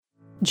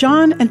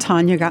John and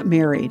Tanya got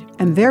married,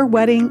 and their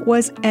wedding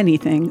was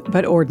anything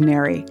but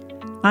ordinary.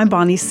 I'm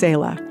Bonnie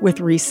Sala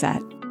with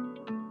Reset.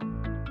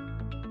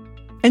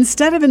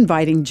 Instead of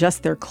inviting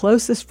just their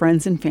closest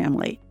friends and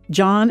family,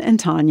 John and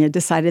Tanya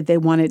decided they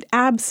wanted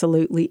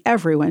absolutely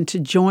everyone to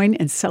join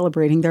in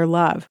celebrating their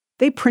love.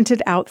 They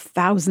printed out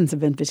thousands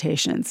of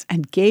invitations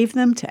and gave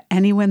them to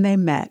anyone they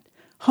met.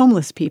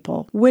 Homeless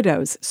people,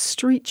 widows,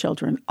 street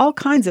children, all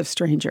kinds of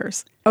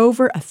strangers.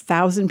 Over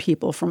 1,000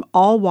 people from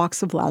all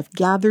walks of life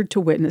gathered to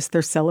witness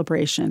their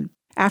celebration.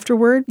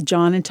 Afterward,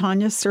 John and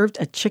Tanya served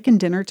a chicken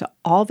dinner to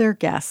all their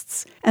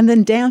guests and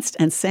then danced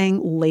and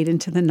sang late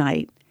into the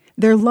night.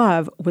 Their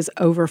love was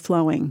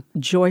overflowing,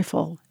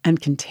 joyful,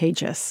 and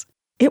contagious.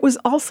 It was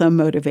also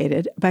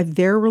motivated by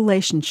their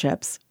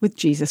relationships with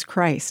Jesus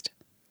Christ.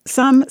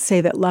 Some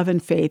say that love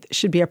and faith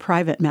should be a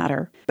private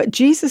matter, but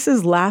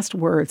Jesus' last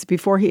words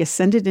before he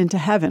ascended into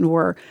heaven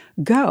were,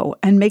 "Go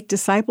and make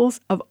disciples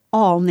of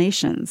all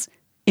nations."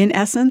 In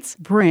essence,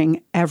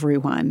 bring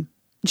everyone.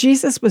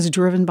 Jesus was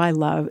driven by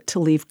love to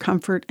leave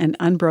comfort and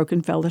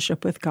unbroken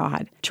fellowship with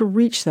God, to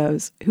reach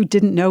those who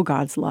didn't know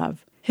God's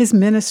love. His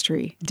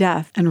ministry,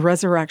 death, and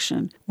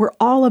resurrection were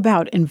all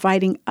about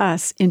inviting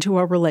us into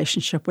a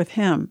relationship with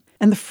him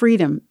and the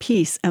freedom,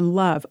 peace, and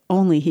love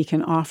only he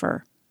can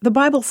offer. The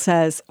Bible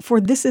says,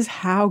 "For this is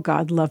how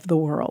God loved the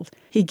world.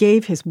 He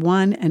gave his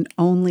one and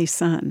only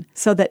Son,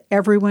 so that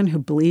everyone who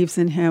believes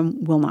in him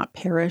will not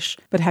perish,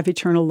 but have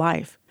eternal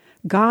life."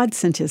 God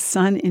sent his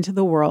Son into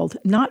the world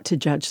not to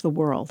judge the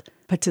world,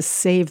 but to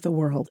save the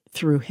world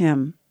through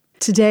him.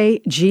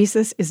 Today,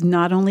 Jesus is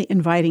not only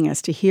inviting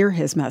us to hear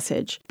his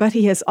message, but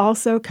he has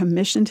also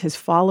commissioned his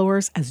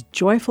followers as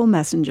joyful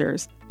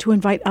messengers to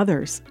invite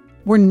others.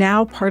 We're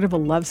now part of a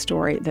love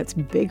story that's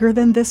bigger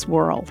than this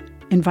world,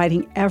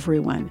 inviting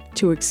everyone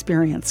to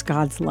experience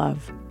God's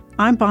love.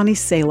 I'm Bonnie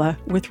Sala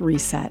with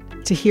Reset.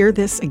 To hear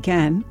this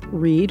again,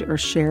 read or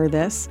share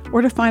this,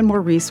 or to find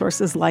more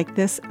resources like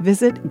this,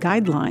 visit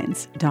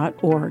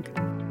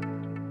guidelines.org.